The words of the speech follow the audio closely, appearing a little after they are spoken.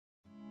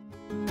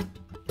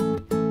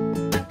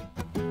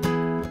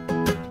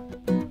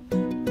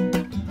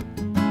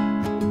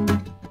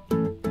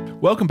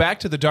Welcome back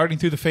to the Darting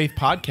Through the Faith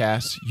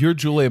podcast. You're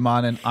Julia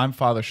Mon and I'm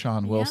Father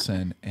Sean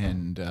Wilson,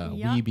 and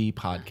we be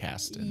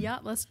podcasting. Yeah,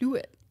 let's do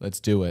it. Let's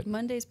do it.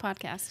 Monday's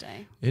podcast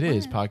day. It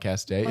is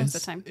podcast day. Most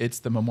of the time. It's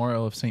the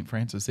memorial of St.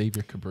 Francis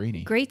Xavier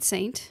Cabrini. Great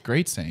saint.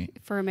 Great saint.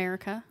 For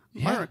America.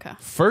 Yeah. America.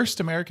 First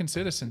American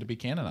citizen to be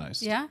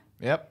canonized. Yeah?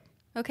 Yep.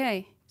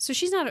 Okay. So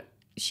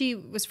she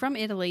was from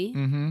Italy,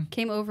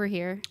 came over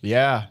here.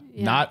 Yeah.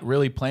 Not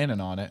really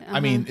planning on it. I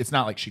mean, it's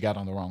not like she got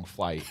on the wrong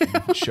flight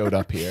and showed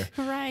up here.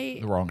 Right.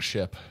 The wrong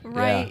ship.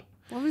 Right.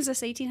 Yeah. What was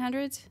this,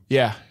 1800s?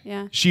 Yeah.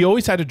 Yeah. She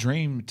always had a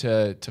dream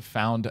to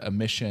found a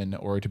mission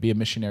or to be a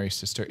missionary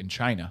sister in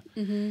China.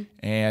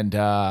 And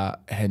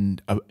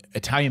an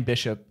Italian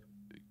bishop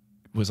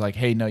was like,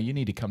 hey, no, you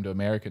need to come to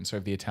America and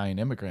serve the Italian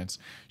immigrants.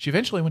 She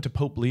eventually went to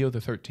Pope Leo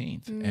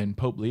XIII, and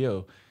Pope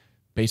Leo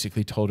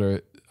basically told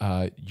her,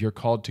 you're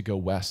called to go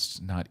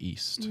west, not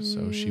east.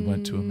 So she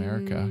went to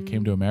America,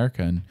 came to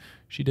America, and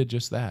she did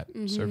just that,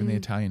 serving the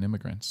Italian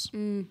immigrants.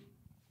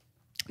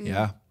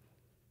 Yeah.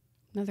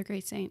 Another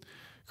great saint.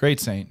 Great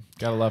saint.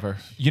 Gotta love her.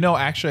 You know,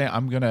 actually,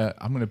 I'm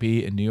gonna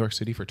be in New York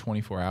City for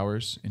 24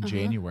 hours in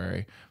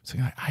January. So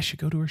I should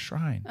go to her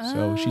shrine.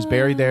 So she's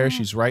buried there.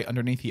 She's right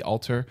underneath the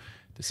altar,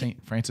 the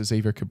St. Francis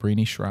Xavier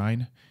Cabrini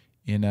shrine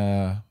in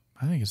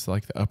I think it's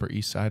like the Upper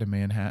East Side of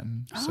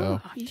Manhattan. So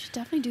You should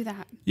definitely do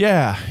that.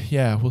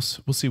 yeah. We'll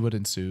see what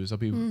ensues. I'll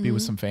be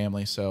with some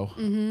family, so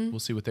we'll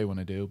see what they want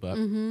to do. But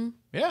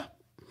yeah,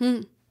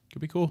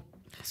 could be cool.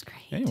 That's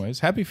great.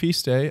 Anyways, happy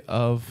feast day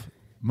of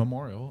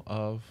memorial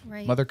of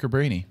Mother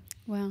Cabrini.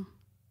 Well,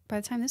 by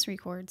the time this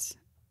records,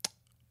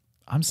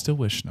 I'm still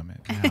wishing them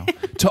it now.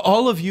 To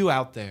all of you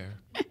out there,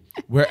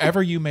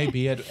 wherever you may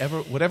be at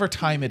whatever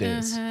time it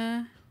is.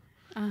 I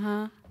don't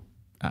know.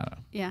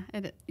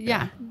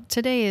 Yeah.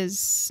 Today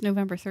is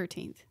November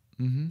 13th.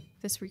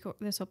 This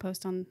will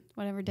post on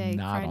whatever day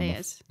Friday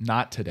is.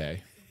 Not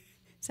today.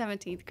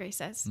 17th, Grace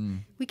says.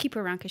 We keep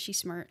her around because she's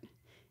smart.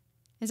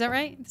 Is that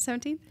right? The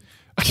 17th?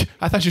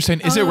 I thought you were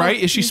saying, is it right?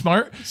 Is she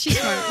smart? She's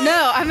smart.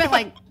 No, I meant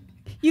like,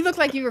 you look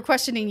like you were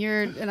questioning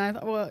and I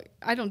thought, well,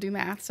 I don't do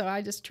math, so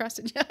I just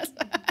trusted you.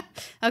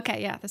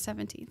 Okay, yeah, the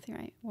 17th,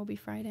 right. Will be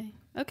Friday.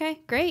 Okay,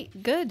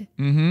 great, good,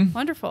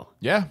 wonderful.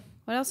 Yeah.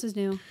 What else is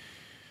new?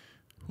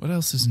 What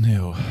else is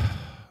new?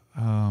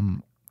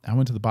 I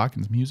went to the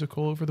Bakkens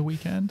musical over the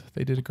weekend.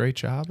 They did a great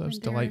job. That was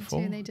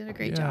delightful. They did a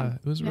great job.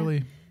 It was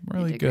really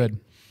good.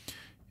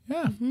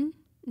 Yeah.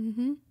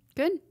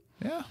 Good.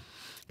 Yeah.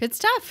 Good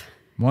stuff.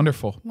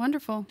 Wonderful.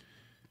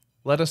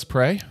 Let us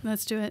pray.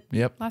 Let's do it.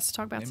 Yep. Lots to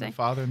talk about today. In the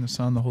Father, and the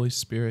Son, and the Holy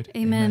Spirit.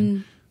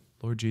 Amen.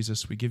 Lord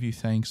Jesus, we give you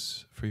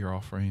thanks for your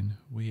offering.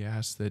 We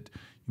ask that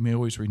you may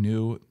always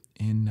renew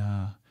in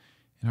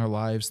our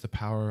lives the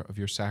power of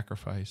your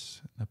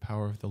sacrifice, the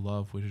power of the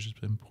love which has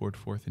been poured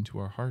forth into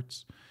our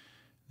hearts,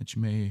 that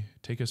you may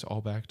take us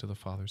all back to the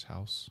Father's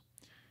house.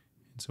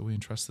 And so we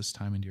entrust this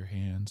time into your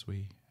hands.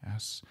 We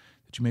ask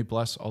that you may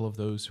bless all of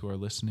those who are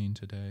listening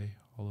today,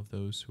 all of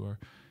those who are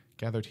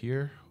gathered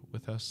here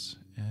with us,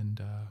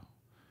 and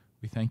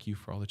we thank you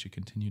for all that you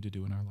continue to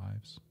do in our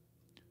lives.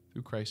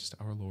 Through Christ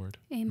our Lord.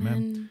 Amen.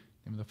 In the name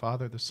of the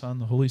Father, the Son,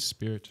 the Holy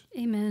Spirit.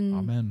 Amen.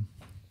 Amen.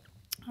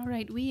 All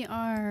right, we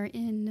are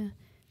in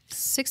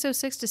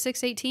 606 to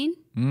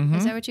 618.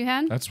 Is that what you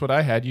had? That's what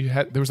I had.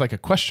 There was like a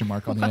question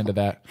mark on the end of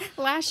that.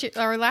 Last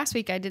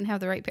week I didn't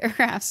have the right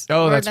paragraphs.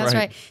 Oh, that's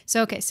right.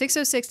 So, okay,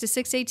 606 to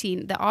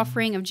 618, the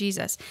offering of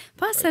Jesus.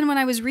 Plus, then when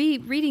I was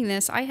reading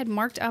this, I had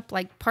marked up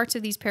like parts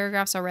of these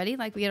paragraphs already,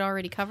 like we had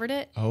already covered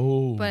it.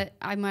 Oh. But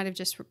I might have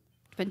just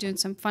been doing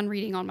some fun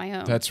reading on my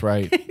own. That's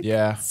right.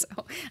 Yeah. So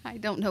I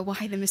don't know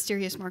why the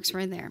mysterious marks were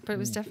in there, but it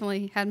was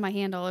definitely had my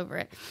hand all over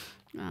it.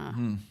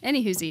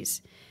 Anywhoosies.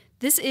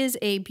 This is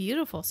a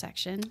beautiful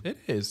section. It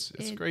is.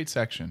 It's a great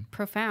section.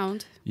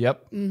 Profound.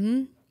 Yep.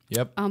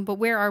 Yep. But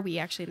where are we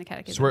actually in the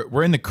Catechism? So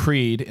we're in the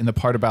Creed, in the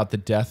part about the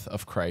death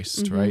of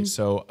Christ, right?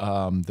 So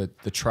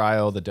the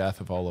trial, the death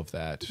of all of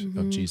that,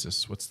 of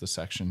Jesus. What's the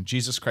section?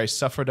 Jesus Christ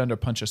suffered under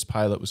Pontius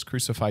Pilate, was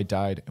crucified,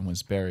 died, and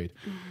was buried.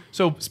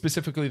 So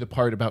specifically the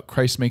part about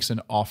Christ makes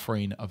an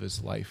offering of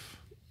his life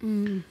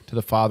to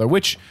the Father,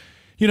 which,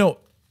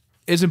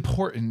 is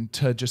important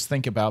to just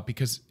think about,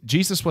 because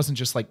Jesus wasn't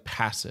just like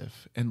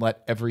passive and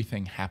let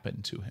everything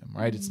happen to him,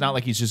 right? It's not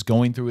like he's just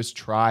going through his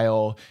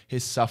trial,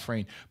 his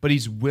suffering, but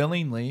he's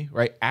willingly,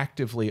 right,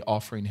 actively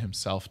offering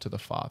himself to the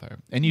Father.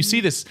 And you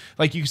see this,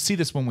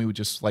 when we would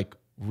just like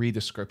read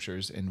the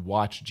scriptures and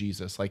watch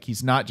Jesus. Like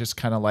he's not just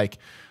kind of like,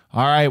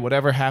 all right,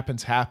 whatever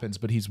happens, happens,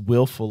 but he's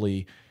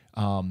willfully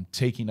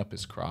taking up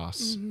his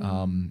cross,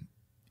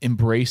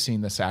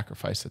 embracing the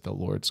sacrifice that the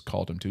Lord's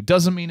called him to.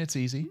 Doesn't mean it's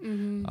easy,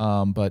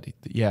 but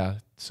yeah.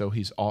 So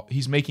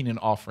he's making an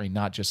offering,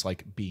 not just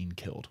like being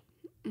killed,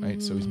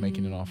 right? So he's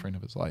making an offering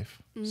of his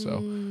life. So,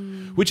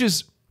 which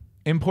is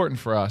important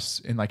for us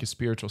in like a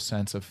spiritual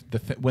sense of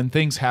when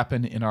things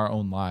happen in our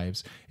own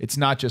lives. It's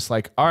not just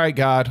like, all right,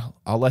 God,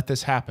 I'll let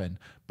this happen,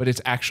 but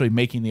it's actually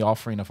making the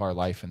offering of our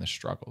life in the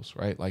struggles,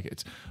 right? Like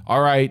it's,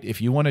 all right, if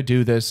you want to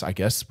do this, I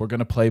guess we're going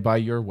to play by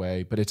your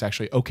way, but it's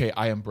actually, okay,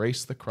 I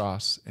embrace the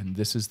cross, and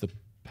this is the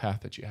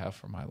path that you have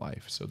for my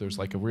life. So there's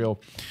like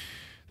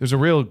there's a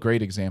real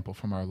great example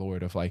from our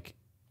Lord of like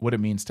what it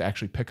means to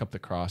actually pick up the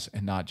cross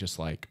and not just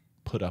like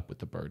put up with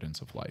the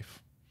burdens of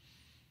life.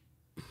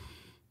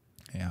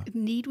 Yeah.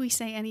 Need we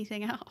say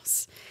anything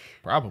else?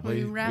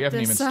 Probably. We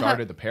haven't even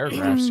started the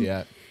paragraphs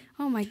yet.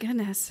 Oh my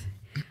goodness.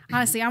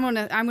 Honestly, I'm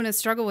gonna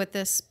struggle with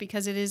this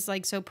because it is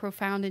like so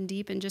profound and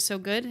deep and just so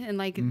good, and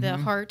like the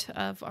heart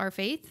of our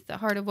faith, the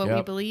heart of what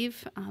we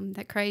believe,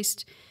 that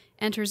Christ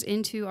enters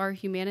into our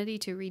humanity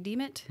to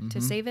redeem it,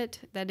 to save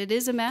it, that it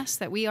is a mess,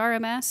 that we are a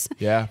mess.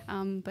 Yeah.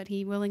 But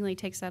he willingly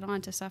takes that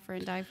on to suffer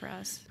and die for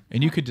us.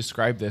 And you could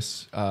describe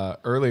this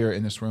earlier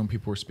in this room.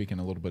 People were speaking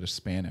a little bit of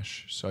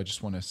Spanish, so I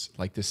just want to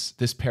like this.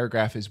 This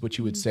paragraph is what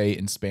you would say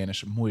in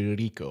Spanish: muy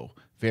rico,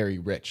 very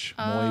rich.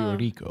 Muy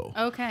rico.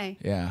 Okay.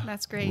 Yeah.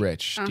 That's great.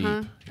 Rich,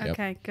 deep. Yep.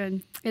 Okay,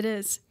 good. It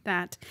is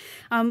that.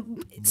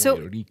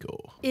 Muy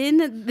rico.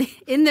 In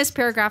this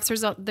paragraph,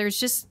 there's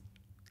just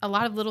a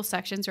lot of little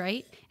sections,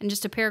 right? And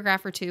just a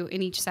paragraph or two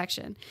in each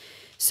section.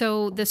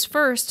 So this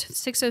first,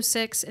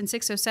 606 and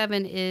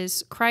 607,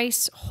 is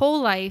Christ's whole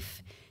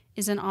life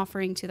is an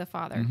offering to the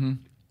Father.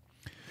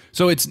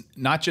 So it's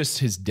not just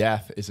his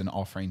death is an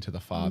offering to the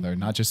Father,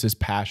 not just his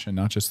passion,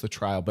 not just the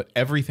trial, but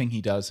everything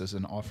he does is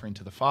an offering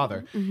to the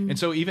Father. And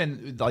so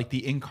even like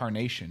the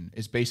incarnation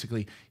is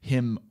basically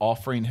him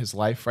offering his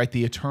life, right?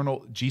 The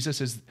eternal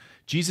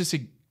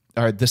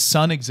the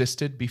Son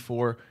existed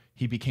before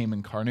he became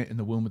incarnate in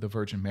the womb of the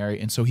Virgin Mary.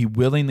 And so he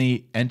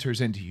willingly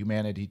enters into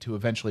humanity to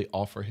eventually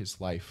offer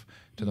his life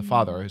to the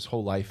Father. His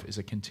whole life is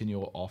a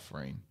continual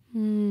offering.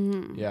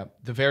 Yeah.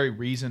 The very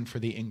reason for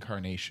the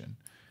incarnation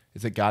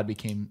is that God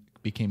became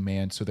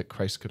man so that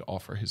Christ could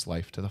offer his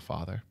life to the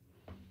Father.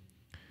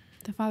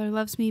 The Father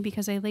loves me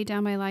because I lay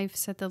down my life,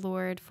 said the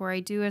Lord, for I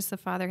do as the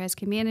Father has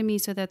commanded me,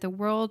 so that the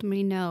world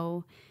may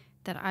know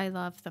that I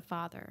love the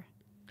Father.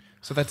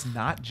 So that's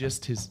not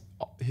just his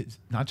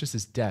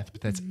death,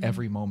 but that's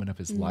every moment of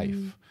his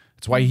life.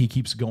 That's why he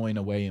keeps going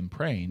away and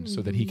praying,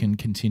 so that he can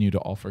continue to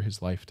offer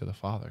his life to the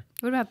Father.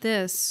 What about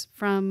this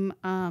from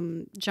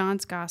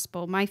John's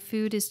Gospel? My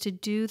food is to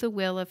do the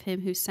will of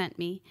him who sent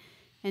me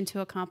and to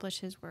accomplish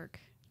his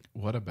work.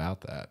 What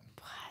about that?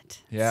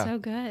 What? Yeah. So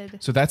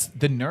good. So that's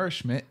the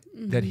nourishment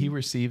that he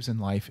receives in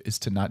life, is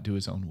to not do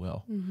his own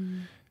will.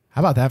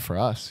 How about that for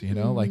us? You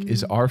know, like,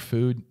 is our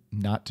food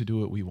not to do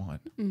what we want?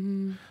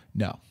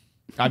 No.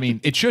 I mean,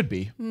 it should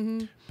be,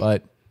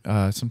 but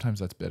sometimes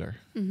that's bitter,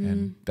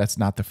 and that's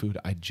not the food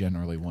I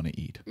generally want to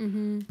eat.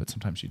 But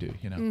sometimes you do,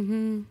 you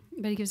know.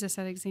 But he gives us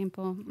that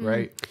example.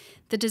 Right.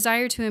 The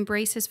desire to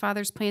embrace his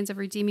Father's plans of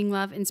redeeming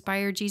love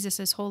inspired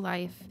Jesus' whole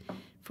life,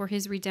 for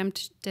his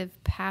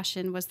redemptive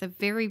passion was the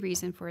very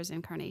reason for his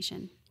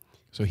incarnation.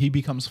 So he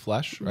becomes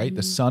flesh, right?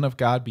 The Son of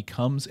God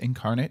becomes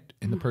incarnate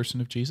in the person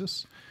of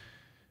Jesus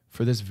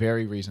for this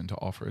very reason, to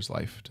offer his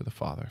life to the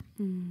Father,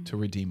 to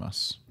redeem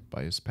us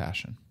by his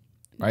passion.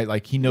 Right?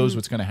 Like he knows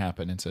what's going to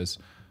happen and says,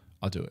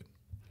 I'll do it.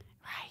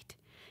 Right.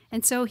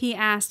 And so he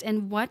asked,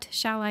 and what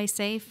shall I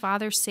say?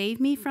 Father, save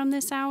me from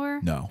this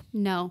hour? No.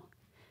 No.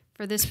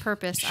 For this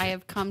purpose, I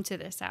have come to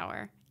this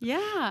hour.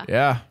 Yeah.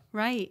 Yeah.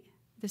 Right.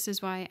 This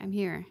is why I'm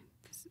here.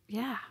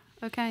 Yeah.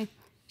 Okay.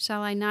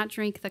 Shall I not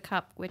drink the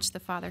cup which the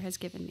Father has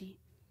given me?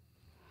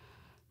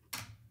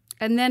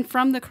 And then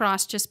from the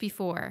cross just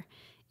before,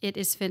 it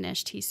is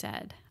finished, he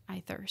said,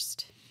 I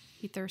thirst.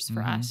 He thirsts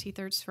for us. He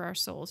thirsts for our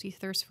souls. He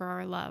thirsts for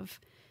our love.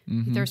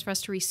 He thirsts for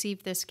us to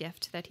receive this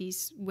gift that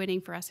he's winning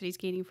for us, that he's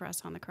gaining for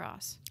us on the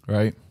cross.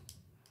 Right.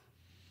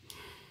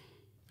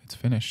 It's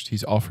finished.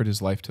 He's offered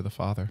his life to the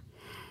Father.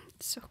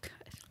 So good.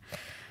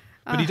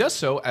 But he does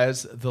so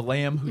as the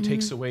Lamb who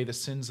takes away the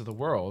sins of the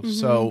world.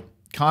 So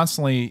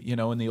constantly, you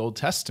know, in the Old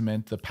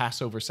Testament, the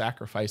Passover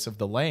sacrifice of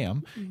the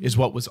Lamb is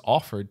what was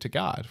offered to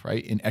God,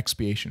 right? In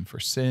expiation for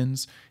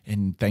sins,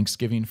 in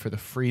thanksgiving for the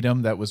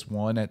freedom that was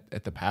won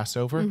at the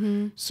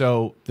Passover.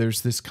 So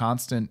there's this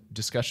constant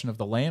discussion of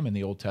the Lamb in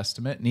the Old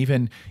Testament. And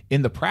even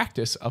in the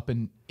practice up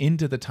and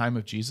into the time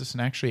of Jesus,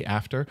 and actually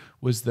after,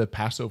 was the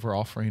Passover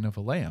offering of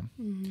a lamb.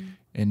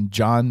 And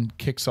John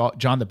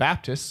the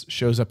Baptist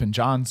shows up in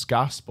John's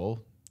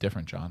gospel,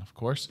 different John, of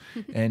course,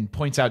 and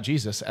points out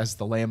Jesus as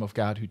the Lamb of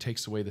God who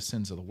takes away the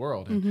sins of the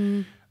world.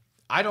 And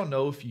I don't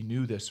know if you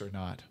knew this or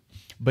not,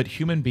 but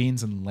human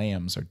beings and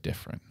lambs are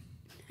different.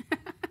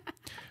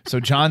 So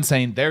John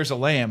saying there's a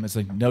lamb is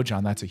like, no,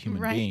 John, that's a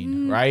human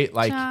being, right?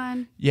 Like,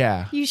 John,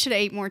 yeah, you should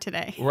have ate more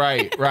today.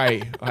 Right.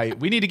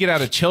 We need to get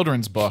out a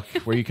children's book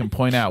where you can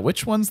point out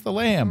which one's the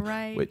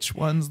lamb, which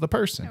one's the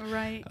person.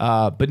 Right.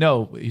 But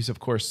no, he's of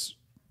course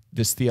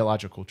this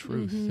theological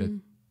truth that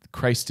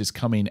Christ is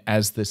coming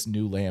as this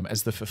new lamb,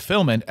 as the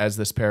fulfillment, as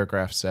this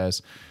paragraph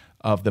says,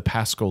 of the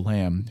Paschal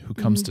Lamb who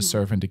comes to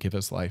serve and to give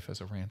his life as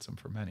a ransom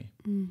for many.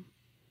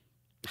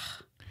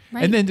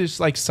 Right. And then just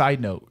like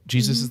side note,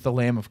 Jesus is the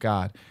Lamb of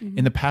God.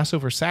 In the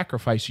Passover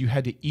sacrifice, you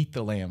had to eat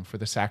the lamb for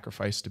the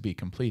sacrifice to be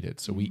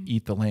completed. So we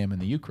eat the lamb in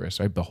the Eucharist,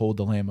 right? Behold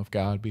the Lamb of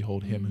God,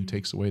 behold him who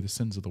takes away the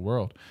sins of the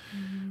world.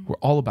 We're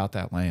all about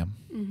that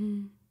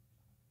lamb.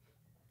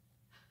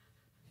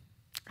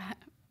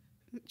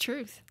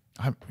 Truth.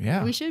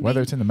 Yeah, We should whether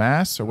be. it's in the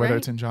Mass or whether Right.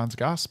 it's in John's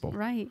Gospel.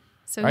 Right.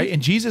 So Right.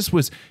 And Jesus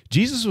was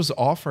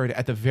offered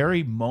at the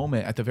very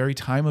moment, at the very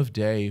time of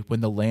day when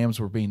the lambs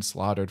were being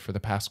slaughtered for the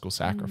Paschal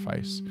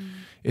sacrifice.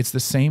 It's the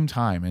same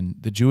time. And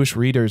the Jewish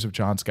readers of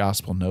John's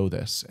Gospel know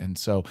this. And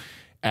so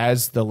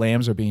as the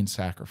lambs are being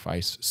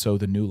sacrificed, so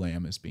the new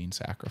lamb is being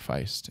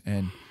sacrificed.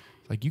 And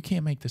like, you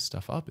can't make this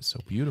stuff up. It's so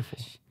beautiful.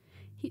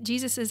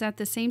 Jesus is at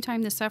the same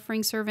time the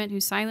suffering servant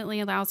who silently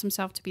allows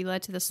himself to be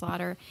led to the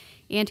slaughter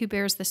and who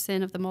bears the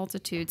sin of the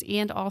multitudes,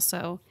 and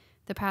also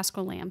the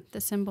Paschal Lamb,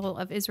 the symbol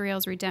of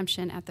Israel's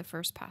redemption at the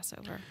first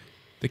Passover.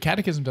 The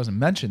Catechism doesn't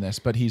mention this,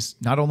 but he's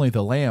not only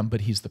the lamb,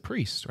 but he's the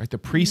priest, right? The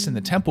priests in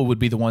the temple would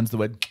be the ones that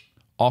would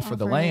offer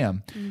the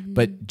lamb.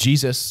 But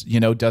Jesus,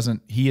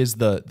 doesn't, he is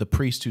the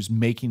priest who's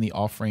making the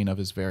offering of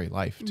his very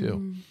life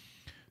too.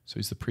 So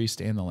he's the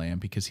priest and the lamb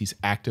because he's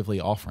actively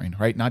offering,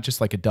 right? Not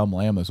just like a dumb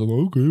lamb that's like,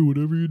 okay,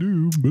 whatever you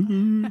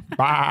do,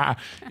 bah,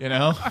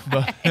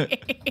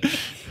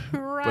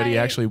 but he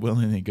actually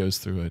willingly goes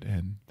through it.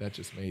 And that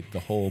just made the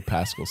whole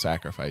Paschal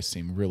sacrifice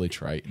seem really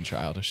trite and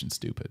childish and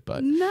stupid.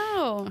 But,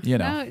 no,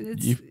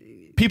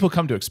 people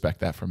come to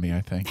expect that from me,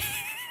 I think,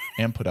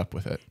 and put up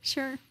with it.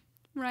 Sure,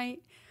 right.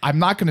 I'm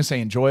not going to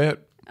say enjoy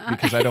it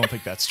because I don't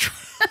think that's true.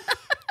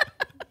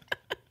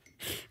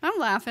 I'm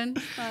laughing.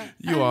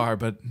 You are,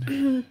 but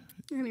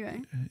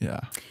anyway. Yeah.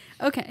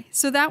 Okay,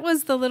 so that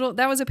was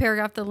a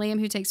paragraph, the Lamb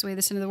who takes away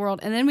the sin of the world.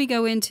 And then we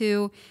go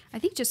into, I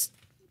think, just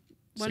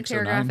one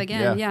paragraph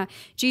again. Yeah.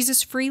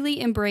 Jesus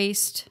freely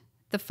embraced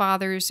the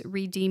Father's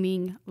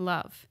redeeming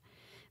love.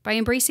 By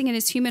embracing in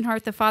his human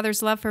heart the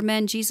Father's love for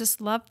men,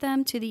 Jesus loved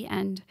them to the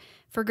end.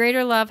 For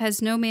greater love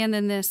has no man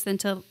than this,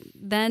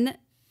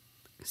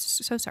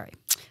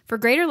 For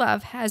greater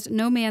love has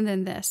no man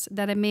than this,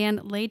 that a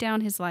man lay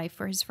down his life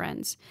for his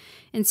friends.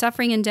 In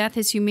suffering and death,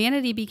 his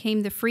humanity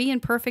became the free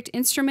and perfect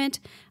instrument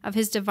of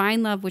his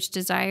divine love, which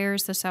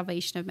desires the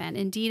salvation of men.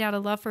 Indeed, out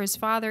of love for his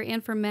Father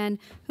and for men,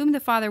 whom the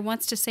Father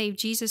wants to save,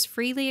 Jesus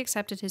freely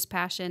accepted his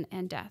passion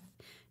and death.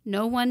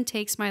 No one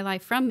takes my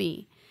life from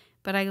me,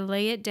 but I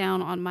lay it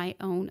down on my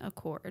own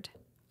accord.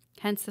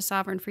 Hence the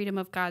sovereign freedom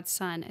of God's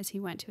Son as he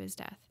went to his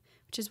death.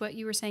 Which is what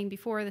you were saying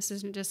before. This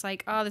isn't just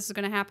like, oh, this is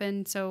going to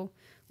happen, so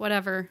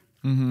whatever.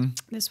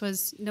 This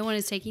was, no one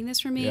is taking this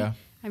from me. Yeah.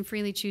 I'm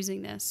freely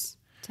choosing this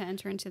to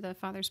enter into the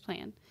Father's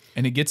plan.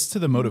 And it gets to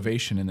the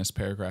motivation in this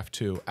paragraph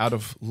too, out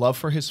of love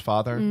for his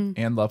Father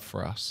and love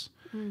for us.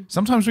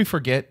 Sometimes we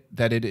forget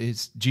that it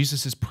is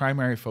Jesus'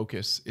 primary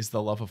focus is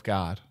the love of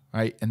God,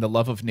 right? And the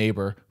love of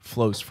neighbor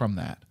flows from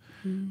that.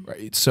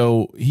 Right.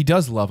 So he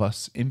does love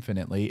us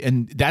infinitely.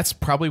 And that's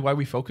probably why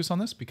we focus on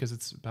this, because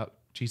it's about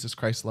Jesus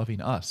Christ loving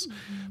us.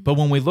 But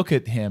when we look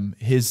at him,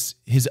 his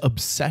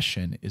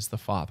obsession is the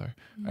Father,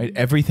 right?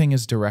 Everything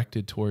is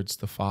directed towards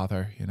the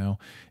Father,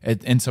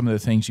 and some of the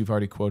things you've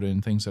already quoted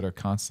and things that are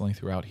constantly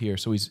throughout here.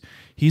 So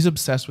he's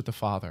obsessed with the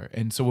Father.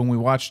 And so when we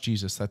watch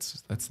Jesus,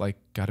 that's like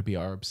got to be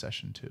our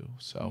obsession too.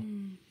 So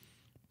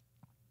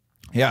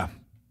yeah.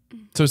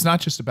 So it's not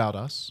just about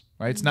us,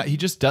 right? It's not, he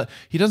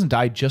doesn't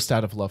die just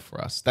out of love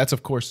for us. That's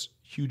of course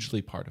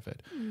hugely part of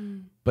it.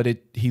 But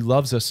he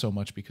loves us so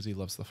much because he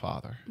loves the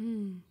Father.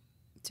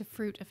 It's a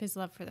fruit of his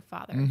love for the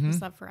Father,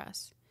 his love for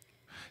us.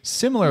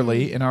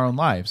 Similarly, in our own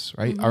lives,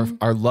 right?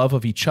 Our love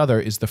of each other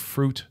is the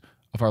fruit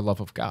of our love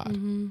of God.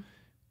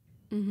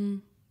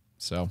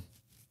 So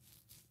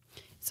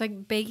it's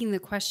like begging the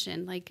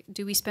question, like,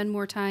 do we spend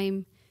more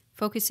time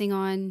focusing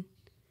on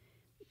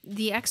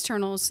the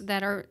externals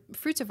that are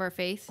fruits of our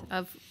faith,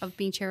 of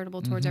being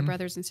charitable towards our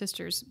brothers and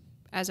sisters,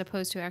 as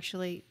opposed to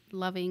actually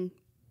loving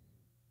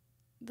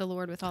the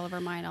Lord with all of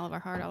our mind, all of our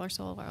heart, all our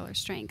soul, all our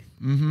strength,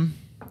 and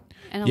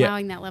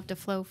allowing that love to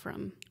flow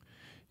from.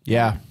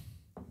 Yeah.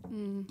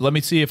 Let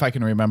me see if I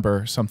can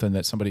remember something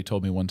that somebody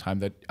told me one time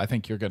that I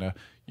think you're gonna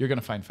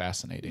find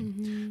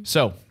fascinating.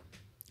 So,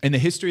 in the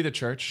history of the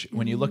church,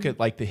 when you look at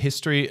like the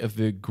history of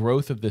the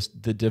growth of this,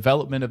 the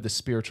development of the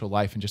spiritual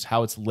life and just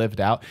how it's lived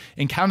out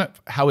and count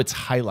how it's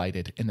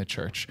highlighted in the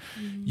church,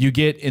 you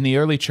get in the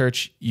early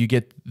church, you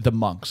get the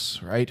monks,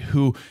 right?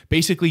 Who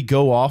basically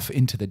go off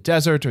into the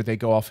desert or they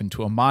go off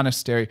into a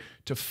monastery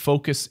to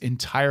focus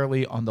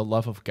entirely on the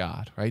love of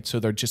God, right? So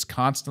they're just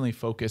constantly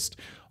focused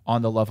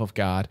on the love of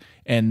God,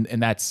 and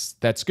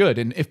that's good.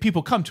 And if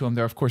people come to them,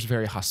 they're of course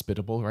very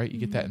hospitable, right? You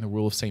get that in the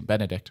rule of Saint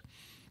Benedict.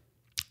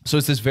 So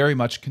it's this very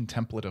much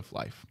contemplative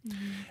life.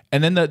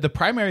 And then the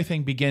primary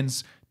thing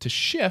begins to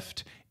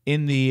shift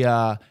in the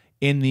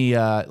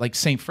like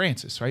St.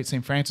 Francis, right?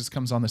 St. Francis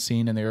comes on the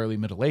scene in the early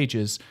Middle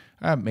Ages,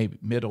 maybe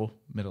Middle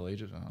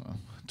Ages, I don't know,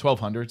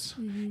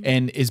 1200s,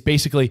 and is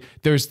basically,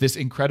 there's this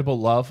incredible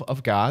love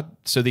of God.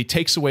 So he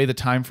takes away the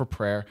time for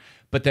prayer,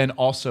 but then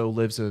also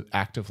lives an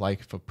active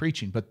life of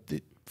preaching. But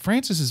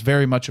Francis is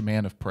very much a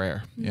man of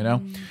prayer,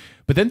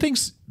 But then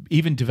things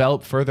even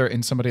develop further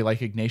in somebody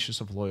like Ignatius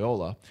of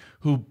Loyola,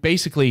 who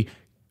basically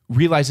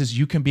realizes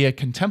you can be a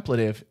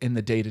contemplative in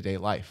the day-to-day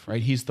life,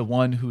 right? He's the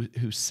one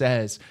who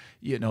says,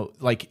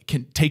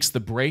 takes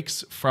the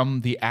breaks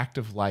from the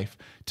active life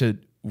to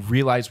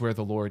realize where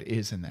the Lord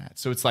is in that.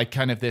 So it's like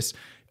kind of this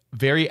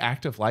very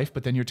active life,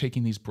 but then you're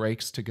taking these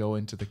breaks to go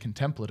into the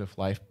contemplative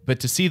life, but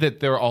to see that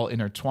they're all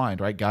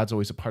intertwined, right? God's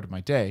always a part of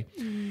my day.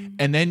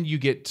 And then you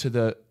get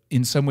to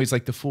in some ways,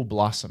 like the full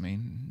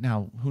blossoming.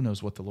 Now, who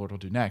knows what the Lord will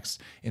do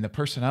next in the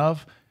person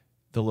of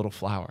the little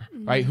flower,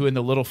 right? Who in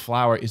the little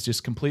flower is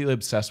just completely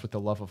obsessed with the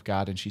love of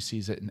God, and she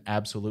sees it in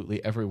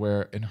absolutely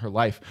everywhere in her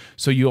life.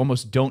 So you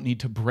almost don't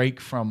need to break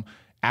from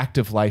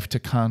active life to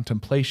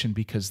contemplation,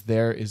 because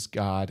there is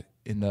God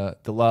in the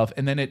love.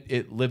 And then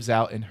it lives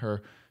out in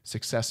her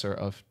successor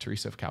of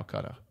Teresa of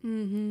Calcutta.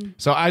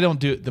 So I don't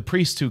do, the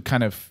priest who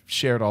kind of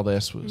shared all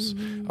this was,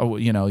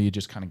 you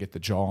just kind of get the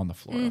jaw on the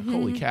floor. Like,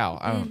 holy cow,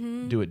 I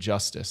don't do it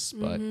justice,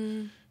 but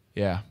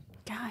yeah.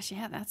 Gosh,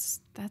 yeah,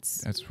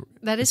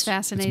 that is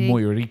fascinating. It's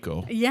muy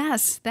rico.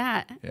 Yes,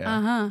 that.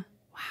 Yeah.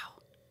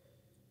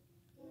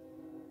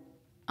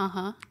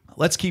 Wow.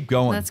 Let's keep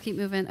going. Let's keep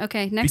moving.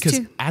 Okay, next because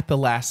two. At the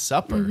Last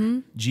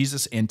Supper,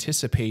 Jesus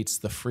anticipates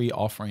the free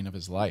offering of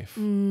his life.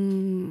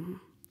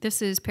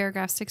 This is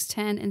paragraph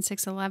 610 and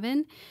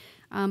 611.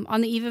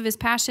 On the eve of his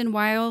passion,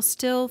 while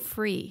still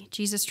free,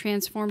 Jesus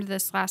transformed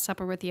this Last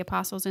Supper with the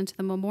apostles into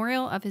the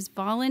memorial of his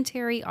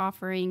voluntary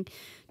offering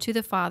to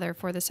the Father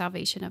for the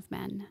salvation of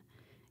men.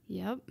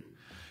 Yep.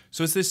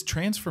 So it's this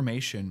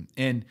transformation.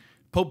 And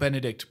Pope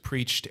Benedict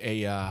preached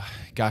I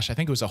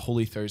think it was a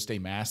Holy Thursday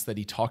Mass, that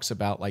he talks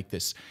about like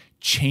this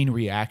chain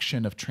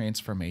reaction of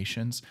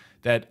transformations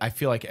that I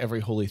feel like every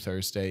Holy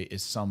Thursday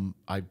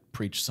I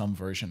preach some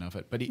version of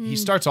it. But he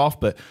starts off,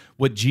 but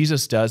what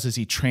Jesus does is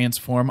he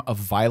transforms a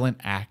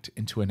violent act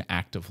into an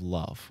act of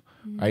love,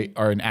 right?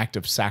 Or an act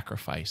of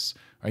sacrifice,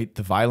 right?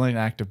 The violent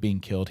act of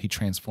being killed, he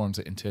transforms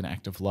it into an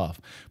act of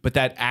love. But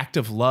that act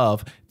of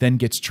love then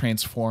gets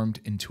transformed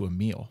into a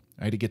meal.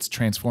 Right? It gets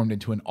transformed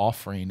into an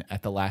offering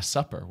at the Last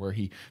Supper, where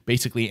he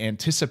basically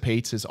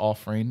anticipates his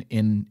offering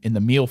in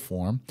the meal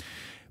form.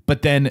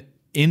 But then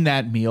in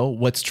that meal,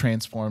 what's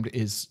transformed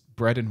is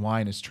bread and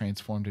wine is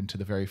transformed into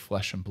the very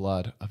flesh and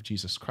blood of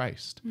Jesus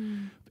Christ.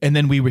 And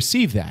then we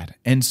receive that.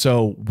 And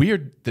so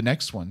the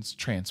next one's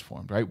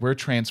transformed, right? We're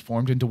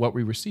transformed into what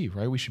we receive,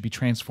 right? We should be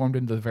transformed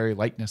into the very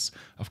likeness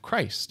of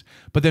Christ.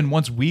 But then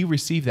once we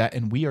receive that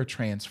and we are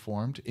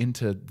transformed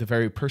into the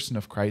very person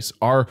of Christ,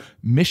 our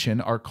mission,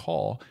 our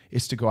call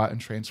is to go out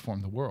and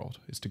transform the world,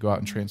 is to go out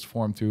and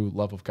transform through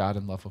love of God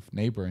and love of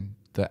neighbor and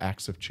the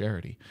acts of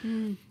charity.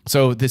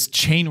 So this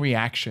chain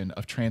reaction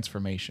of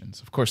transformations,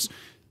 of course,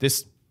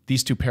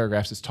 these two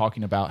paragraphs is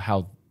talking about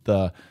how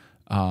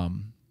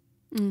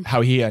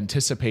how he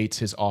anticipates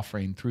his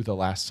offering through the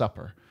Last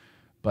Supper,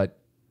 but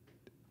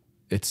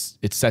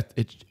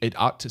it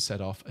ought to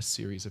set off a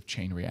series of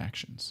chain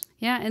reactions.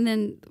 Yeah, and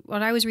then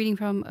what I was reading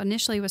from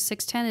initially was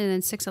 6:10, and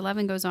then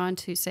 6:11 goes on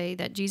to say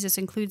that Jesus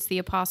includes the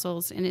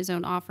apostles in his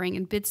own offering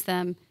and bids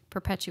them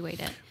perpetuate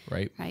it.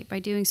 Right. By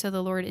doing so,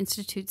 the Lord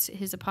institutes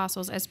his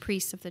apostles as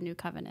priests of the new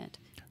covenant.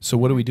 So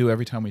what do we do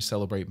every time we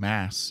celebrate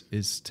Mass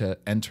is to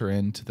enter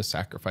into the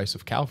sacrifice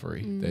of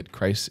Calvary that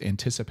Christ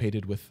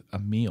anticipated with a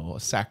meal, a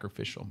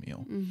sacrificial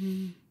meal.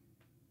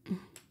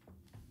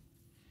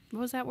 What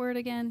was that word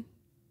again?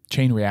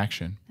 Chain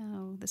reaction.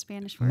 Oh, the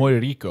Spanish word. Muy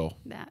rico.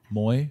 That.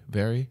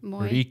 Very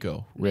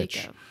rico.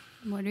 Rich. Rico.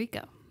 Muy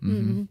rico.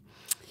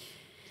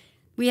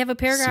 We have a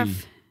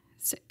paragraph.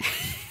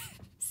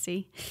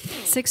 See.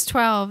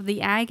 6:12,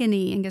 the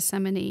agony in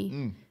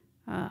Gethsemane.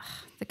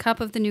 The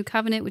cup of the new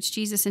covenant, which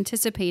Jesus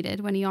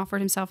anticipated when he offered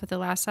himself at the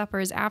Last Supper,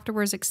 is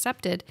afterwards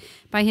accepted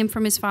by him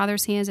from his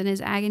Father's hands in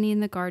his agony in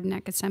the garden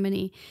at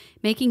Gethsemane,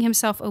 making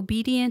himself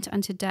obedient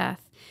unto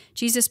death.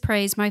 Jesus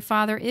prays, "My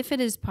Father, if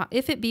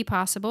it be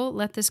possible,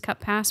 let this cup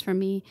pass from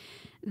me."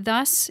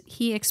 Thus,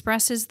 he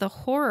expresses the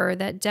horror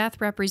that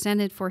death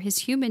represented for his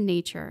human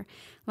nature.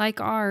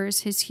 Like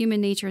ours, his human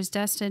nature is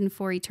destined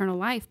for eternal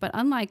life, but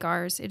unlike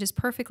ours, it is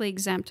perfectly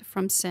exempt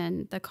from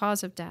sin, the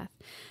cause of death.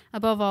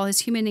 Above all,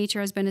 his human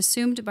nature has been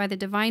assumed by the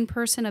divine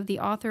person of the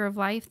author of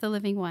life, the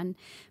living one.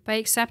 By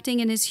accepting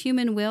in his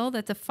human will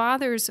that the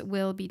Father's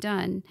will be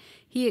done,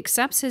 he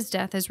accepts his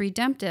death as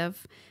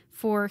redemptive,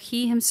 for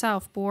he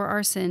himself bore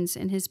our sins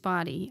in his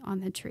body on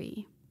the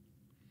tree.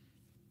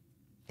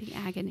 The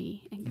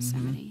agony in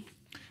Gethsemane.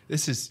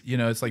 This is,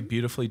 it's like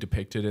beautifully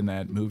depicted in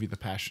that movie, The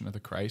Passion of the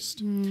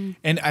Christ.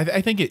 And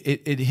I think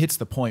it hits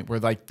the point where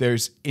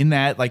there's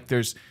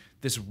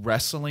this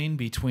wrestling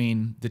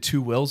between the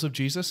two wills of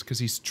Jesus, because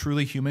he's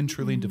truly human,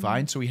 truly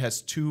divine. So he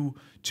has two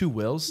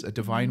wills, a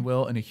divine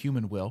will and a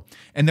human will.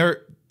 And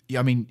they're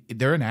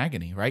in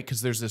agony, right?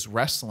 Because there's this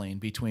wrestling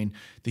between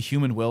the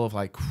human will of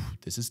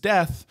this is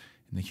death,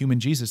 and the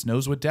human Jesus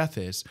knows what death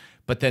is.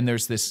 But then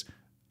there's this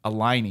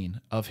aligning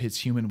of his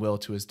human will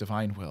to his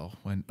divine will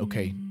when,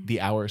 the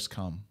hour's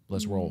come,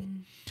 let's roll.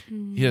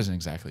 He doesn't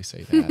exactly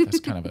say that. That's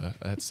kind of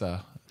that's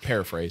a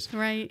paraphrase.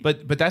 Right.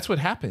 But that's what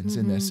happens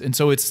in this. And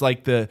so it's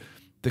like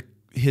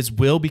his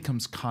will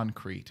becomes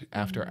concrete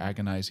after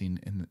agonizing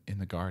in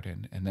the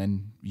garden. And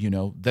then,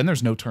 then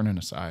there's no turning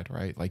aside,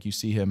 right? Like you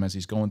see him as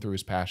he's going through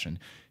his passion,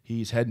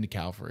 he's heading to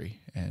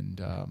Calvary.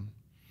 And out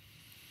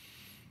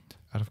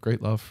of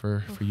great love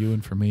for you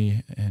and for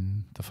me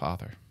and the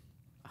Father.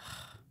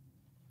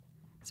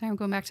 Sorry, I'm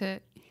going back to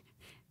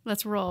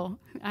let's roll.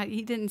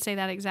 He didn't say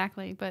that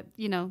exactly, but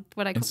you know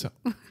what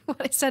what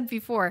I said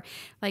before.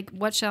 Like,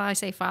 what shall I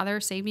say, Father?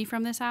 Save me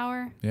from this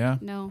hour. Yeah.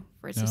 No,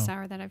 for it's this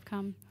hour that I've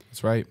come.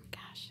 That's right.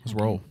 Gosh. Let's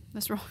roll.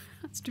 Let's roll.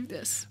 Let's do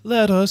this.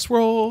 Let us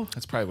roll.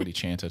 That's probably what he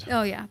chanted.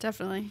 Oh yeah,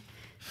 definitely.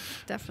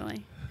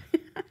 Definitely.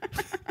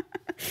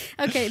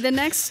 Okay, the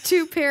next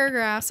two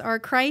paragraphs are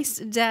Christ's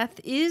death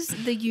is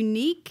the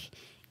unique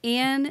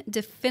and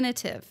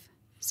definitive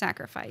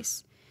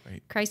sacrifice.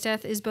 Right. Christ's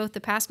death is both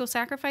the paschal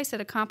sacrifice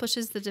that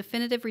accomplishes the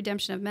definitive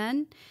redemption of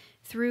men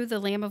through the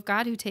Lamb of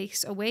God who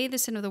takes away the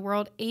sin of the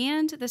world,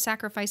 and the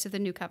sacrifice of the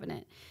new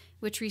covenant,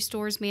 which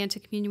restores man to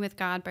communion with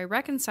God by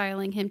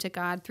reconciling him to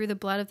God through the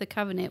blood of the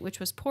covenant, which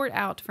was poured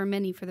out for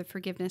many for the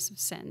forgiveness of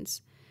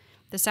sins.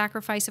 The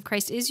sacrifice of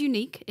Christ is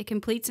unique. It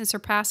completes and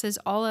surpasses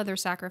all other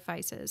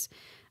sacrifices.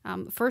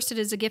 First, it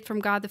is a gift from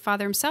God the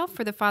Father himself,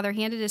 for the Father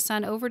handed his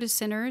Son over to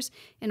sinners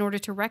in order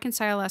to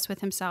reconcile us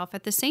with himself.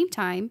 At the same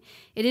time,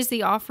 it is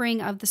the offering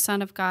of the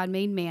Son of God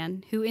made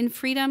man, who in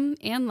freedom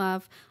and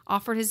love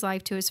offered his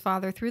life to his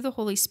Father through the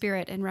Holy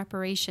Spirit in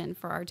reparation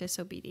for our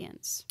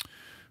disobedience.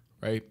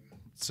 Right.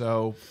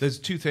 So there's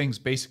two things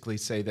basically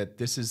say that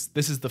this is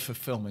the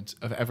fulfillment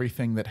of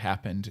everything that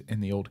happened in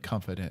the old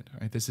covenant.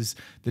 Right. This is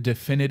the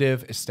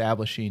definitive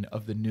establishing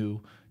of the new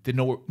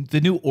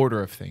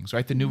order of things.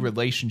 Right. The new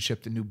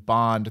relationship, the new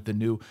bond, the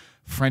new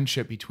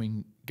friendship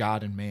between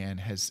God and man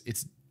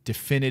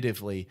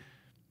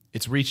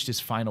it's reached its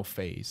final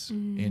phase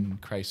in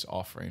Christ's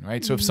offering.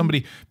 Right. So if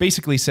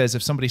somebody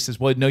says,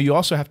 well, no, you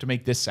also have to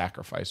make this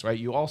sacrifice. Right.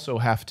 You also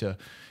have to,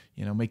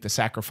 make the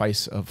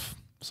sacrifice of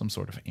some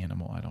sort of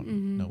animal. I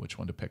don't know which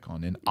one to pick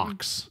on. An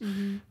ox.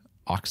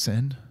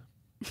 Oxen.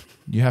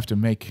 You have to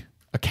make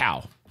a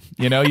cow.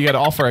 You got to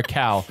offer a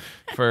cow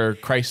for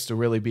Christ to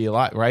really be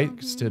alive, right?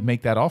 To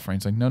make that offering.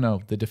 It's like,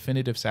 no, the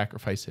definitive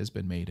sacrifice has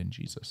been made in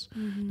Jesus.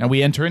 Now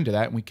we enter into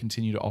that and we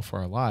continue to offer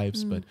our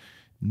lives, but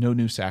no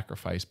new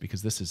sacrifice,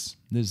 because this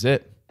is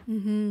it.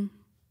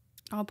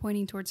 All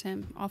pointing towards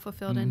him, all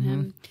fulfilled in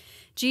him.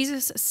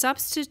 Jesus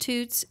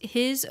substitutes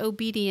his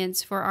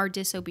obedience for our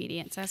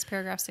disobedience. That's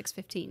paragraph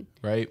 615.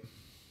 Right.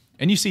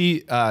 And you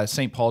see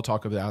St. Paul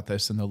talk about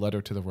this in the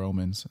letter to the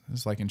Romans.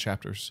 It's like in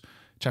chapter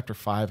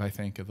 5, I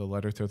think, of the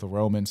letter to the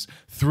Romans.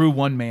 Through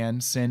one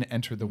man, sin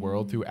entered the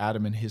world, through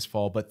Adam and his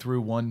fall, but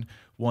through one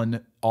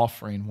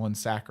offering, one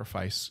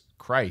sacrifice,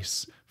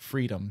 Christ,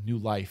 freedom, new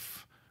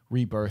life,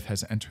 rebirth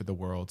has entered the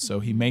world.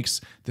 So he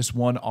makes this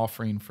one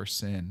offering for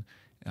sin.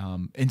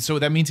 And so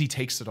that means he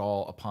takes it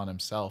all upon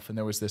himself. And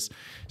there was this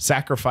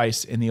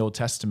sacrifice in the Old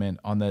Testament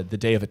on the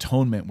Day of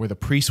Atonement where the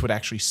priest would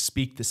actually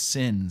speak the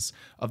sins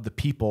of the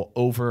people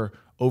over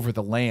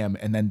the lamb,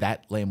 and then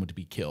that lamb would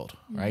be killed,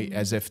 right?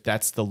 As if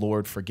that's the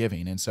Lord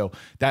forgiving. And so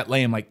that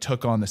lamb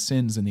took on the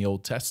sins in the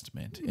Old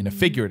Testament in a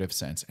figurative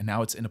sense, and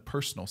now it's in a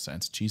personal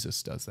sense.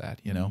 Jesus does that,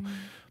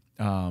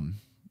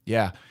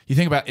 Yeah. You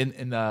think about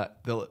in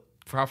the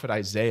prophet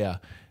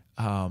Isaiah,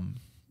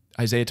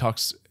 Isaiah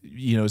talks,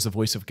 as the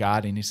voice of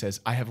God, and he says,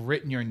 I have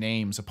written your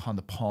names upon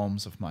the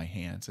palms of my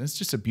hands. And it's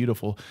just a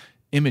beautiful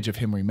image of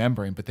him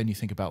remembering. But then you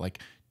think about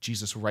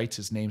Jesus writes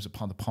his names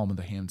upon the palm of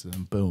the hands, and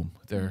then boom,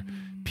 they're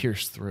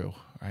pierced through,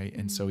 right?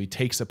 And so he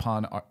takes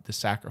upon the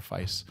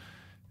sacrifice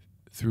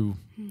through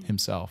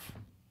himself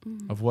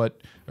of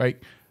what, right?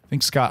 I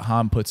think Scott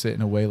Hahn puts it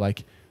in a way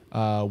like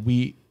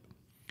we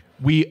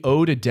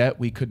owed a debt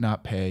we could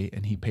not pay,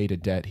 and he paid a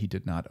debt he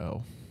did not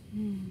owe.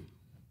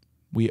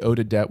 We owed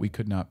a debt we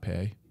could not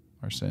pay,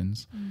 our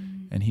sins,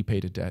 and he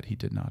paid a debt he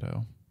did not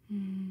owe.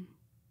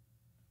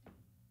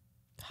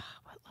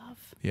 What love.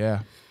 Yeah,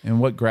 and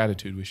what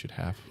gratitude we should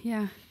have.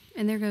 Yeah,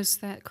 and there goes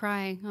that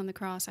cry on the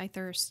cross, I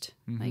thirst.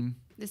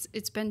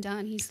 It's been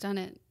done. He's done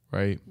it.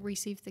 Right.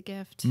 Receive the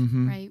gift,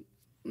 right?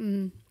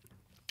 You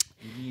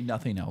need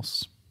nothing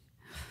else.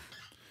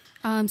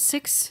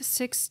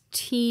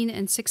 6:16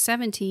 and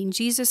 6:17,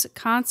 Jesus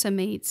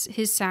consummates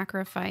his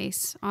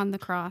sacrifice on the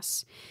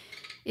cross.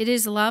 It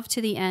is love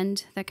to the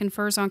end that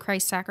confers on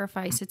Christ's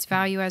sacrifice its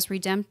value as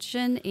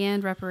redemption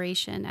and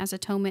reparation, as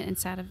atonement and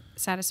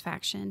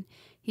satisfaction.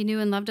 He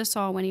knew and loved us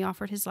all when he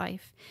offered his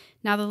life.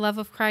 Now the love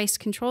of Christ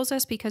controls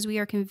us because we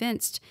are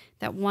convinced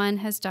that one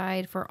has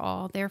died for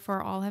all,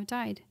 therefore all have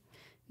died.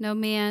 No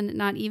man,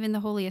 not even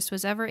the holiest,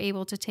 was ever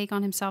able to take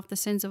on himself the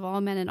sins of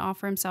all men and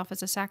offer himself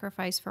as a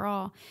sacrifice for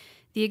all.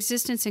 The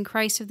existence in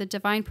Christ of the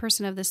divine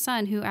person of the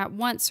Son, who at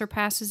once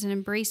surpasses and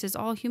embraces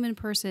all human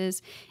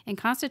persons and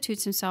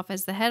constitutes himself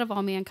as the head of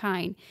all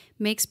mankind,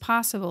 makes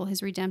possible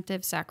his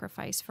redemptive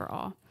sacrifice for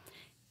all.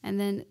 And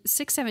then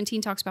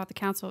 6:17 talks about the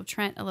Council of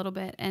Trent a little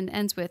bit and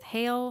ends with,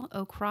 Hail,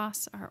 O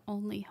cross, our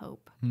only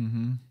hope.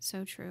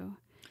 So true.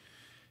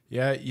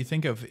 Yeah, you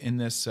think of in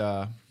this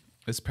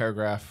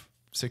paragraph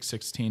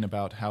 6:16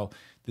 about how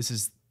this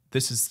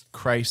is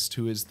Christ,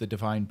 who is the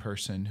divine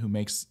person, who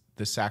makes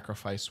the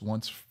sacrifice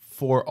once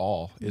for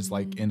all, is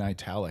like in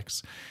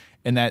italics.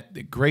 And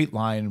that great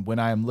line, when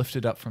I am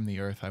lifted up from the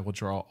earth, I will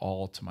draw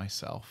all to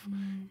myself.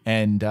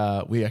 And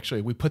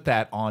we put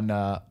that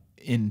on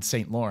in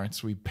St.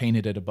 Lawrence, we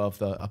painted it above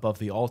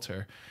the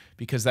altar,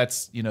 because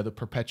that's, the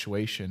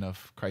perpetuation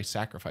of Christ's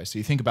sacrifice. So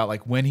you think about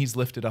like when he's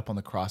lifted up on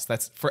the cross,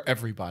 that's for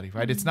everybody,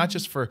 right? It's not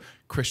just for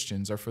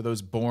Christians or for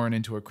those born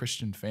into a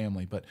Christian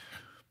family, but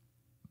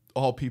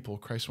all people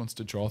Christ wants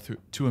to draw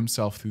to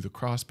himself through the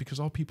cross, because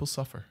all people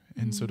suffer.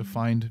 And so to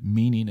find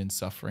meaning in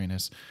suffering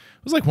it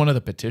was like one of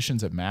the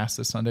petitions at Mass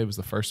this Sunday was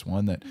the first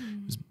one that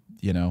was,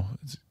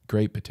 it's a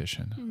great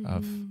petition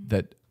of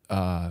that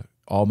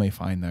all may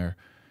find their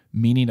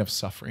meaning of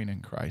suffering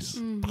in Christ.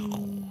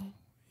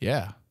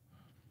 Yeah.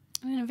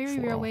 In a very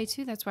real way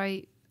too. That's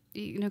why,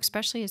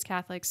 especially as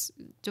Catholics,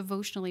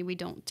 devotionally, we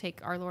don't take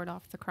our Lord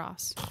off the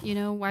cross.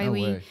 Why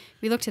we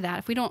look to that.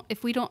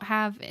 If we don't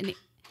have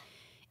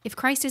if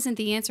Christ isn't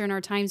the answer in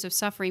our times of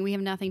suffering, we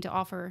have nothing to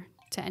offer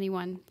to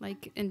anyone.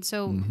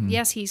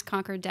 Yes, he's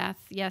conquered death.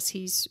 Yes,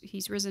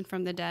 he's risen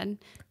from the dead.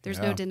 There's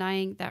no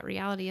denying that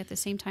reality. At the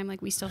same time,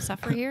 like, we still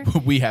suffer here.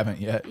 We haven't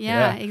yet.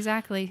 Yeah,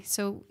 exactly.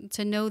 So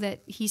to know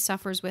that he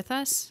suffers with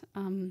us.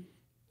 That's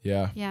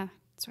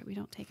why we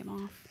don't take him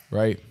off.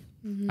 Right.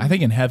 I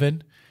think in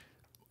heaven,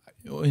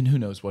 and who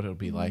knows what it'll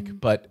be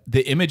like, but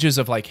the images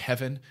of like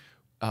heaven,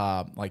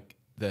 like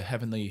the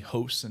heavenly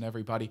hosts and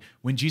everybody,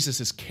 when Jesus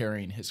is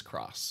carrying his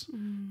cross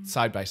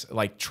side by side,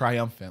 like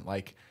triumphant,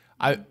 like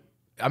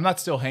I'm not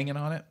still hanging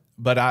on it,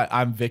 but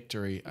I'm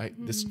victory.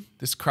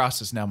 This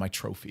cross is now my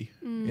trophy,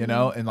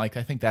 and like,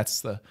 I think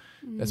that's the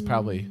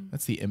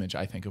image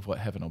I think of what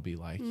heaven will be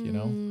like,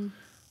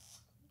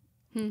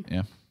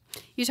 Yeah.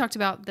 You talked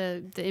about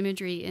the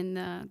imagery in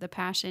the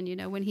Passion,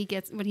 when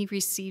he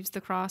receives the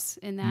cross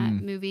in that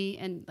movie,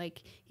 and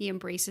like he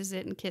embraces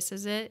it and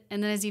kisses it,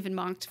 and then is even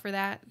mocked for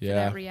that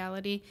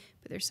reality.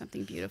 But there's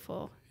something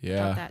beautiful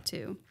about that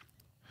too.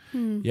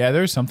 Yeah,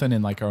 there's something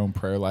in like our own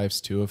prayer lives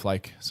too, of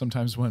like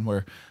sometimes when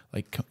we're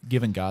like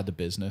giving God the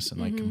business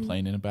and like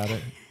complaining about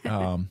it,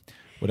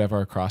 whatever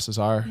our crosses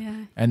are. Yeah.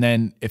 And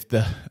then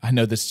I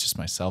know this is just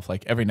myself,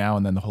 like every now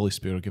and then the Holy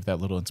Spirit will give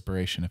that little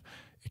inspiration of,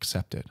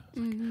 accept it.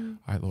 Like, all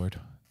right, Lord,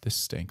 this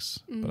stinks,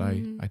 but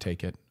I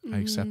take it. I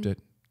accept it.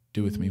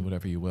 Do with me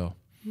whatever you will.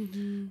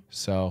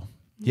 So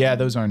yeah,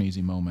 those aren't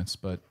easy moments,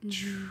 but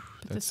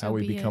that's how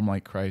we become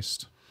like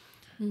Christ.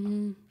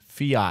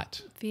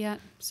 Fiat.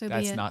 So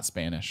that's be it. Not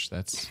Spanish.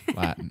 That's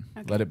Latin.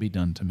 Okay. Let it be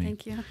done to me.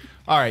 Thank you.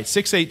 All right,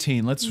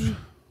 6:18. Let's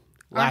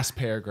last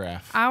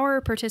paragraph. Our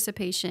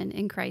participation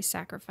in Christ's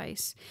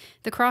sacrifice.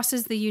 The cross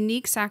is the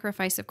unique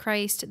sacrifice of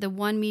Christ, the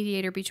one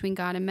mediator between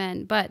God and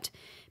men. But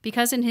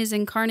because in his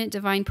incarnate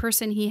divine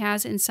person he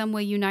has in some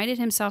way united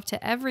himself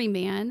to every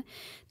man,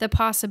 the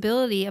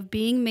possibility of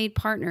being made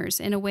partners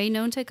in a way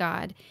known to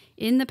God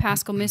in the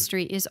Paschal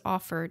mystery is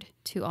offered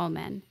to all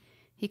men.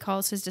 He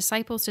calls his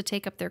disciples to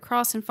take up their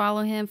cross and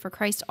follow him, for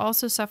Christ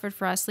also suffered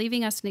for us,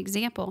 leaving us an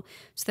example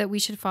so that we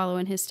should follow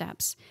in his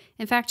steps.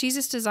 In fact,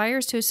 Jesus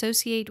desires to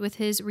associate with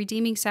his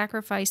redeeming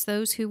sacrifice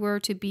those who were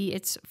to be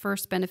its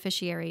first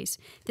beneficiaries.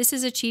 This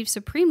is achieved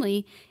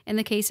supremely in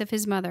the case of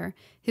his mother,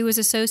 who was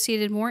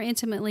associated more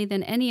intimately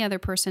than any other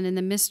person in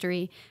the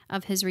mystery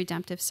of his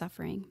redemptive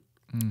suffering.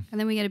 And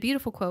then we get a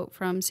beautiful quote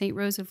from St.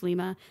 Rose of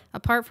Lima.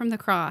 Apart from the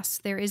cross,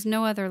 there is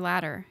no other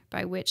ladder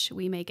by which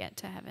we may get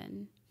to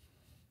heaven.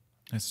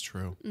 That's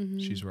true.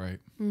 She's right.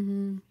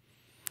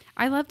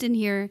 I loved in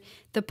here,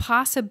 the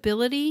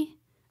possibility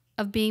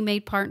of being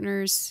made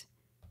partners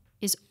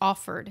is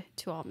offered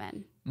to all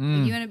men.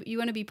 Like you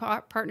want to be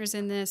partners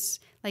in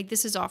this, like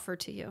this is offered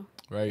to you.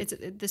 Right. It's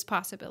this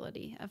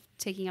possibility of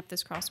taking up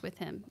this cross with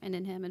him and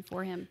in him and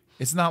for him.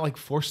 It's not like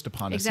forced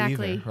upon us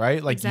either,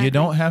 right? Like you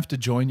don't have to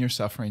join your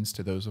sufferings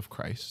to those of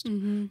Christ.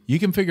 You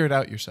can figure it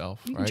out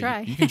yourself. You can try.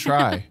 You can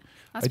try.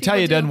 I tell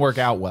you, it doesn't work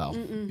out well,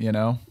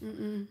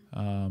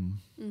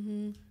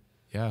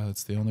 Yeah,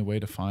 that's the only way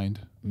to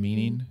find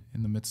meaning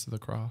in the midst of the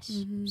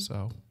cross.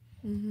 So,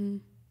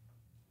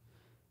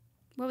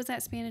 what was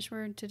that Spanish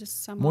word to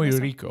just sum muy all this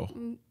rico. up?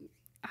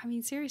 I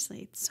mean,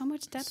 seriously, so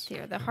much depth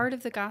here. The heart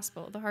of the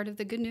gospel, the heart of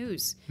the good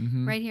news,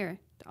 right here,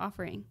 the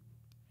offering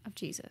of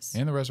Jesus.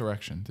 And the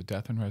resurrection, the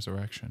death and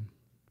resurrection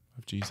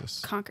of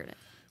Jesus. Conquered it.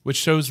 Which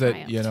shows that,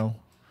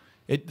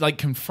 it like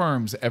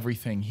confirms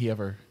everything he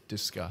ever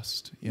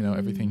discussed,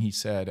 everything he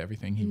said,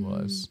 everything he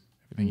was,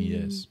 everything he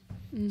is.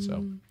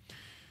 So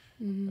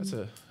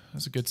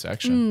that's a good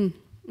section.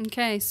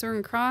 Okay, so we're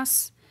going to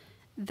cross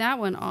that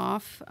one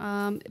off.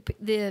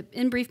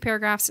 In brief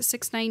paragraphs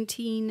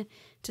 619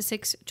 to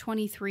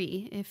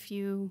 623, if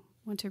you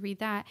want to read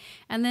that.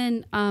 And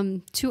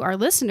then to our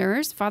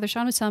listeners, Father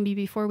Sean was telling me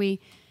before we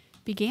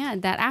began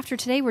that after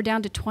today we're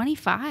down to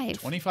 25.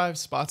 25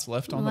 spots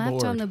left on the board.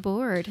 Left on the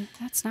board.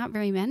 That's not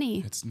very many.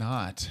 It's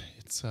not.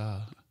 It's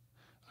a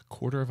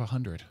quarter of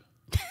 100.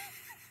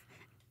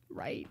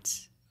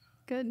 Right.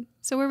 Good.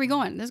 So where are we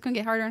going? This is going to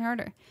get harder and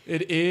harder.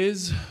 It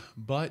is,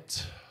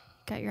 but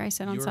got your eyes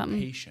set on something.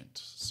 You're patient,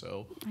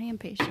 so I am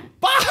patient.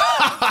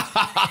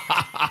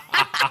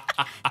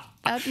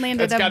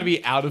 That's got to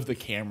be out of the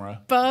camera.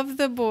 Above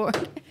the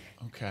board.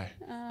 Okay.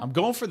 I'm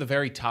going for the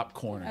very top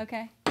corner.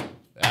 Okay.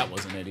 That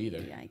wasn't it either.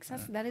 Yikes.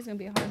 That is going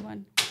to be a hard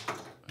one.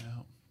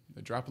 Well,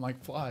 they're dropping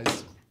like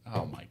flies.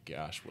 Oh my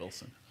gosh,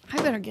 Wilson.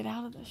 I better get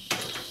out of the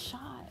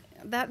shot.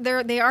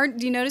 They are.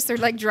 Do you notice they're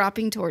like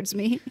dropping towards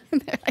me?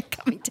 They're like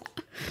coming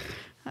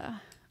down.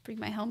 Bring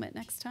my helmet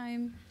next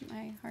time.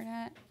 My hard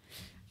hat.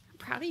 I'm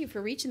proud of you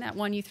for reaching that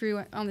one you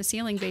threw on the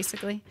ceiling.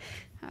 Basically,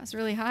 that was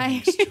really high.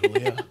 Thanks,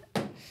 Julia.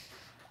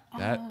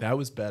 That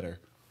was better.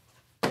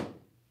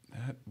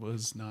 That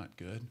was not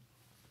good.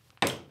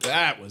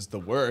 That was the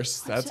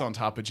worst. That's on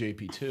top of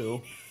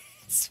JP2.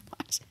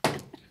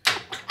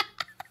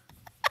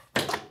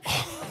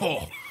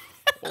 Oh,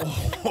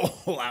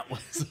 that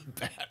was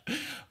bad.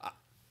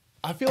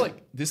 I feel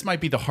like this might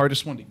be the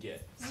hardest one to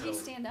get. Maybe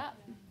stand up.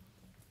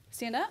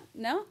 Stand up?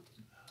 No?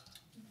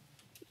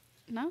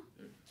 No?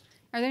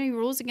 Are there any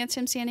rules against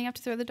him standing up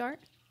to throw the dart?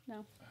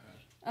 No.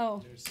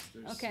 Oh. There's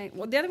okay.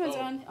 Well, the other one's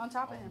on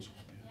top of him.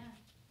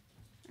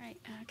 Yeah. Right.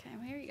 Okay.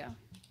 Well, here you go.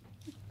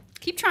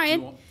 Keep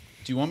trying.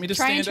 Do you want me to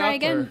try stand and try up?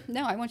 Again. Or?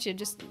 No, I want you to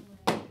just.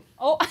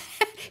 Oh,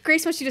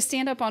 Grace wants you to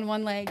stand up on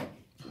one leg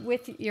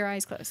with your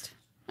eyes closed.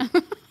 No.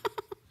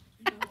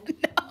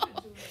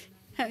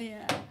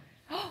 Yeah.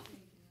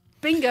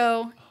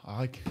 Bingo.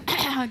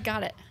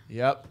 Got it.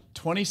 Yep.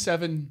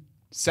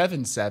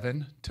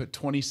 2777 to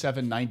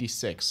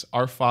 2796.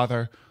 Our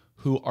Father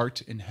who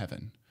art in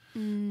heaven.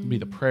 That'll be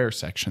the prayer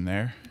section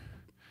there.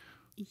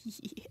 Yeah.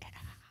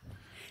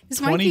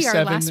 This might be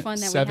our last one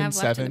that we have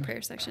left in the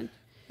prayer section.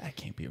 That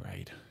can't be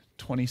right.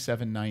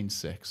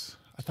 2796.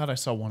 I thought I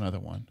saw one other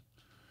one.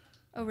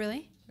 Oh,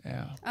 really?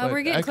 Yeah.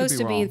 We're getting close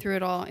to being through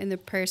it all in the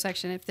prayer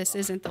section. If this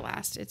isn't the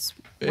last, it's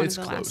one of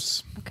the close.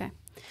 Last. Okay.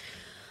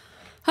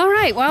 All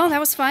right. Well, that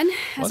was fun,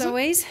 as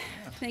always.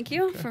 Yeah. Thank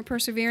you for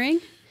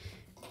persevering.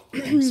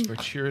 Thanks for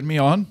cheering me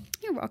on.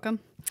 You're welcome.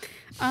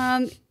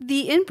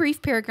 The in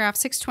brief paragraph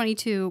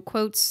 622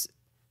 quotes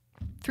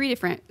 3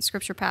 different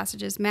scripture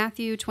passages: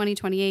 Matthew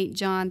 20:28,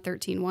 John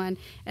 13:1,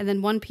 and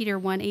then 1 Peter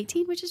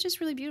 1:18, which is just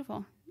really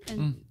beautiful.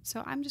 And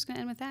so I'm just going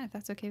to end with that, if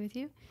that's okay with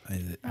you.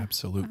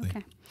 Absolutely.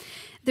 Okay.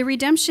 The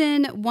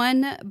redemption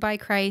won by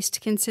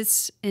Christ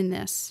consists in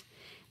this,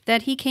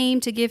 that he came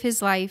to give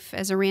his life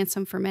as a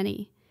ransom for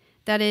many.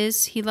 That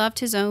is, he loved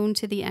his own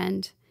to the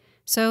end,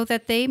 so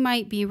that they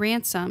might be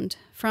ransomed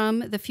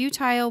from the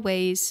futile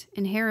ways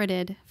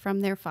inherited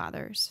from their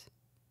fathers.